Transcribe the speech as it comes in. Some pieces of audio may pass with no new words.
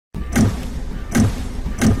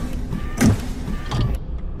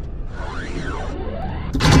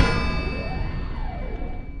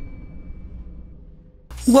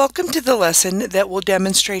Welcome to the lesson that will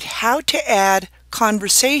demonstrate how to add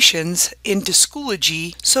conversations into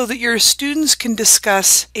Schoology so that your students can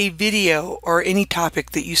discuss a video or any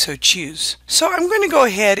topic that you so choose. So I'm going to go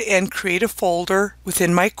ahead and create a folder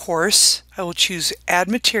within my course. I will choose Add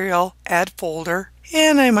Material, Add Folder,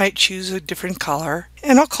 and I might choose a different color.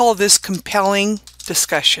 And I'll call this Compelling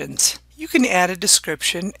Discussions. You can add a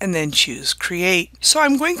description and then choose Create. So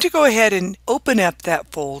I'm going to go ahead and open up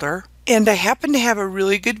that folder. And I happen to have a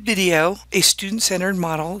really good video, a student-centered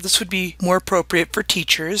model. This would be more appropriate for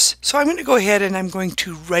teachers. So I'm going to go ahead and I'm going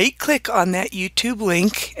to right-click on that YouTube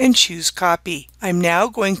link and choose Copy. I'm now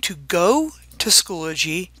going to go to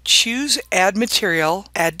Schoology, choose Add Material,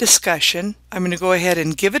 Add Discussion. I'm going to go ahead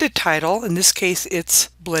and give it a title. In this case, it's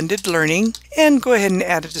Blended Learning. And go ahead and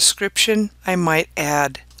add a description. I might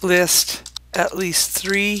add list at least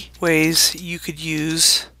 3 ways you could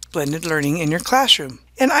use blended learning in your classroom.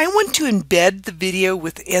 And I want to embed the video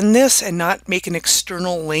within this and not make an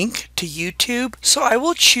external link to YouTube. So I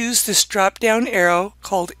will choose this drop-down arrow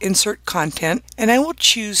called Insert Content, and I will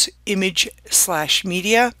choose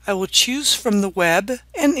Image/Media. I will choose from the web,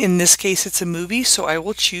 and in this case it's a movie, so I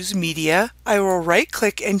will choose Media. I will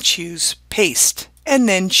right-click and choose Paste, and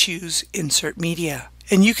then choose Insert Media.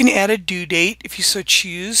 And you can add a due date if you so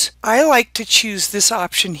choose. I like to choose this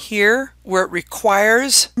option here where it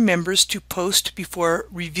requires members to post before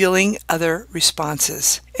revealing other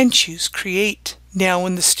responses, and choose Create. Now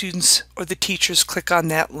when the students or the teachers click on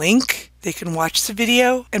that link, they can watch the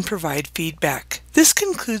video and provide feedback. This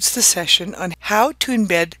concludes the session on how to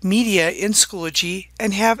embed media in Schoology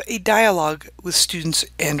and have a dialogue with students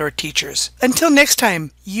and/or teachers. Until next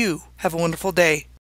time, you have a wonderful day.